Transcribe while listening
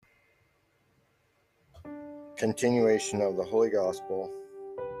Continuation of the Holy Gospel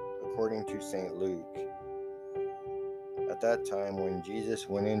according to St. Luke. At that time, when Jesus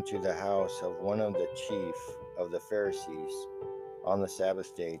went into the house of one of the chief of the Pharisees on the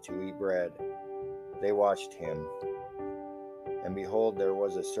Sabbath day to eat bread, they watched him. And behold, there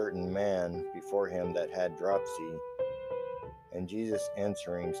was a certain man before him that had dropsy. And Jesus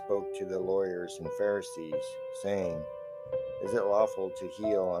answering spoke to the lawyers and Pharisees, saying, Is it lawful to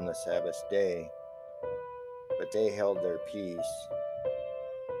heal on the Sabbath day? But they held their peace.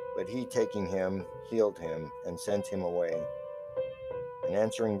 But he, taking him, healed him, and sent him away. And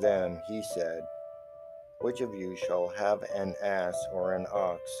answering them, he said, Which of you shall have an ass or an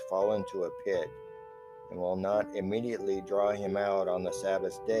ox fall into a pit, and will not immediately draw him out on the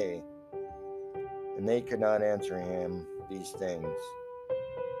Sabbath day? And they could not answer him these things.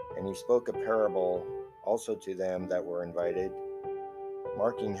 And he spoke a parable also to them that were invited,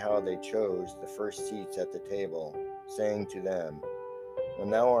 marking how they chose the first seats at the table, saying to them, When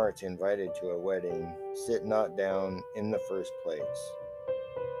thou art invited to a wedding, sit not down in the first place,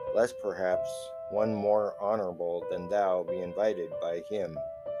 lest perhaps one more honorable than thou be invited by him.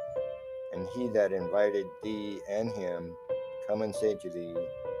 And he that invited thee and him come and say to thee,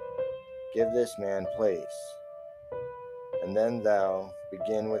 Give this man place. And then thou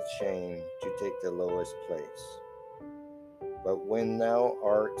begin with shame to take the lowest place. But when thou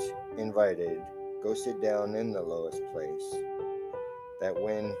art invited, go sit down in the lowest place, that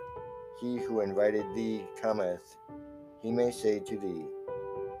when he who invited thee cometh, he may say to thee,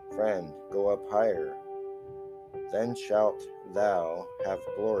 Friend, go up higher. Then shalt thou have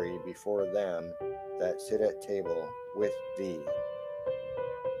glory before them that sit at table with thee.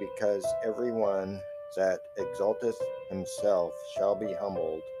 Because every one that exalteth himself shall be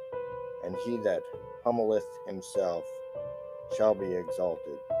humbled, and he that humbleth himself shall be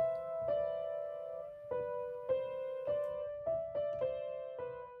exalted.